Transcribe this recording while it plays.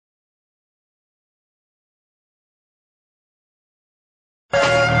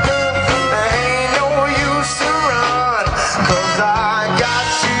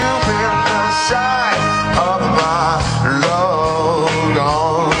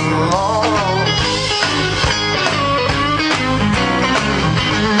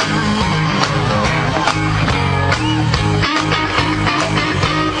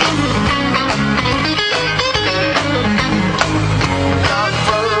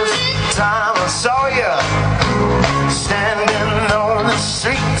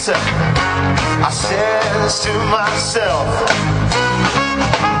I says to myself,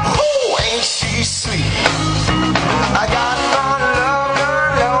 oh, ain't she sweet? I got my love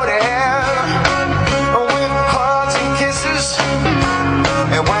loaded with hugs and kisses,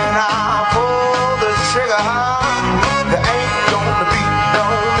 and when I pull the trigger, there ain't gonna be no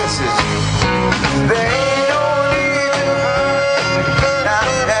misses. There ain't no need to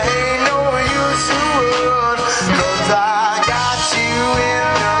hurt, there ain't no use to run, 'cause I got you in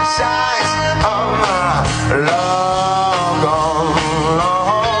the sights of my love gone.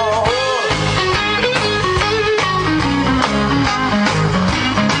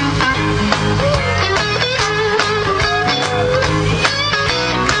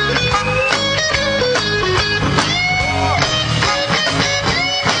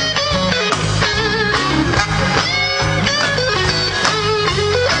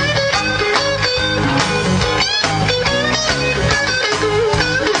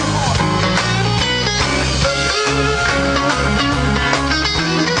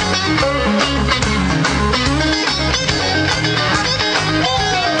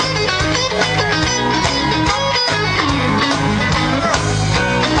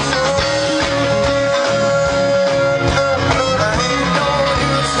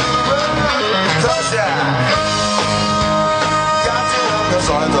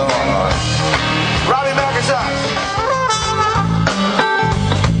 Robbie, McIntosh.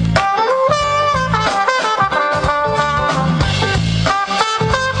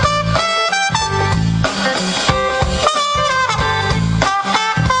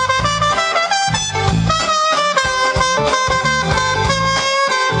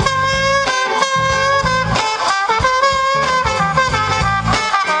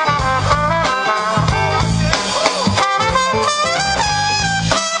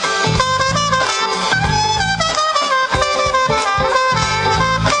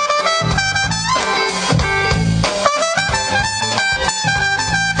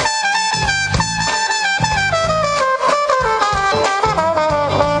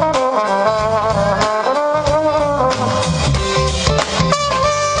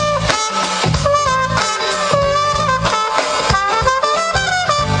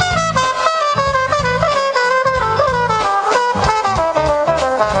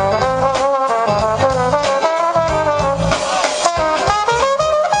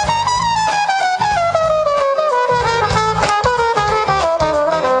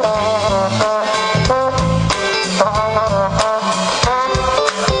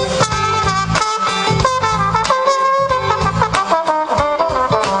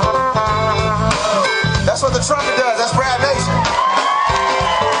 That's what the trumpet does. That's Brad Mason.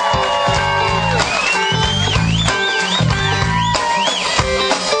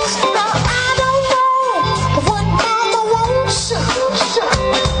 Now I don't know what mama wants,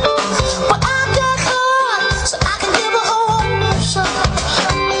 but I got her, so I can give her a wants.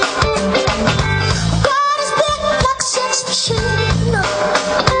 God is big like a sex machine.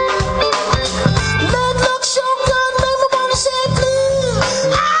 Love looks so good, make me wanna say please.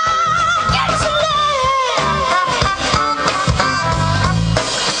 Get some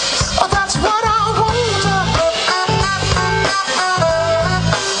oh, that's what I want.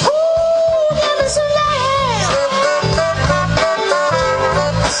 Ooh, give me some love.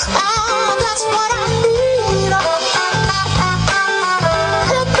 Oh, that's what I need.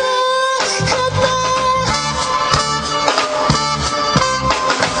 Hit me, hit me.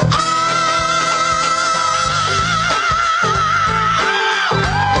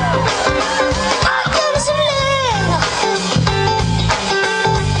 Oh, give me some love.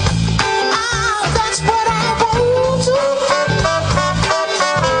 That's what I want to.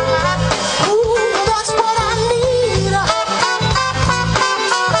 Ooh, that's what I need.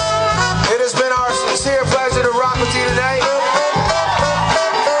 It has been our sincere pleasure to rock with you today.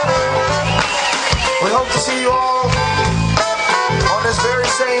 We hope to see you all on this very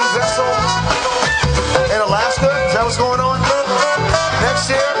same vessel in Alaska. Is that what's going on? Next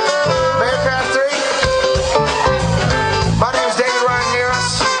year, Bearcraft 3. My name is David Ryan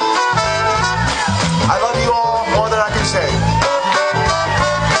Harris. I love you all more than I can say.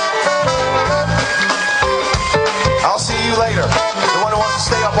 I'll see you later. The one who wants to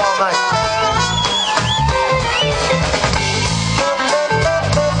stay up all night.